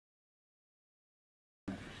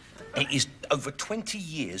It is over 20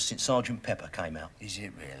 years since Sergeant Pepper came out. Is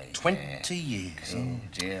it really? 20 years. Oh,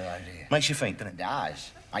 dear, oh, dear. Makes you think, doesn't It it?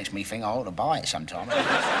 does. Makes me think I ought to buy it sometime.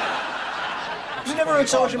 You never heard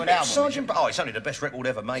Sergeant Pepper? Sergeant Oh, it's only the best record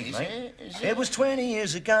ever made, Is mate. it? It was 20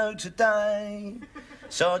 years ago today.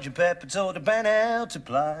 Sergeant Pepper taught the band how to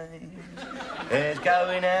play. It's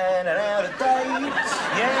going in and out of dates.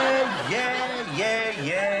 Yeah, yeah, yeah,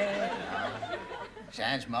 yeah.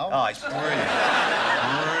 Sounds mold. Oh, it's brilliant.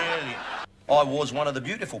 Brilliant. I was one of the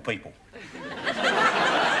beautiful people.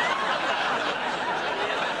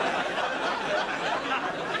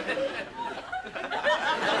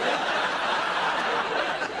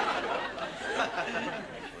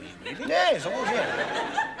 Yes, I was,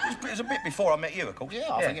 yeah. It was a bit before I met you, of course.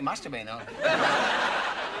 Yeah, I think it must have been.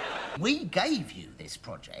 We gave you this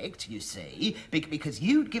project, you see, because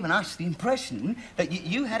you'd given us the impression that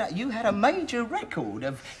you had a major record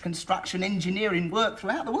of construction engineering work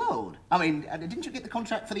throughout the world. I mean, didn't you get the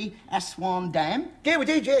contract for the Aswan Dam? Yeah, we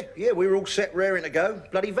did, yeah. Yeah, we were all set raring to go.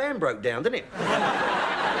 Bloody van broke down, didn't it?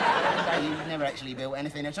 You've never actually built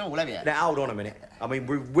anything at all, have you? Now, hold on a minute. I mean,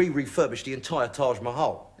 we refurbished the entire Taj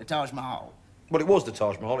Mahal. The Taj Mahal? Well, it was the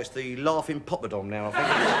Taj Mahal. It's the Laughing Poppadom now,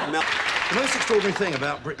 I think. The most extraordinary thing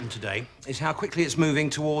about Britain today is how quickly it's moving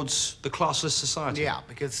towards the classless society. Yeah,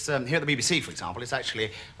 because here at the BBC, for example, it's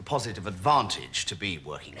actually a positive advantage to be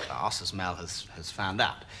working class, as Mel has found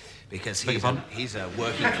out. Because he's a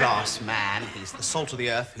working class man, he's the salt of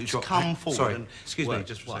the earth who's come forward sorry, and... excuse me,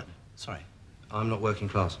 just what? one. Sorry. I'm not working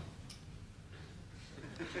class.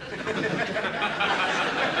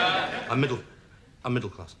 I'm middle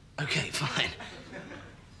class. OK, fine.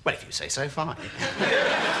 Well, if you say so, fine.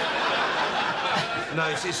 No,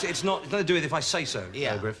 it's not to do with if I say so,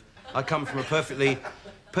 Yeah. Griff. I come from a perfectly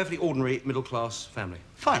ordinary middle-class family.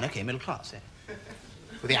 Fine, OK, middle class, yeah.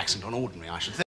 With the accent on ordinary, I should think.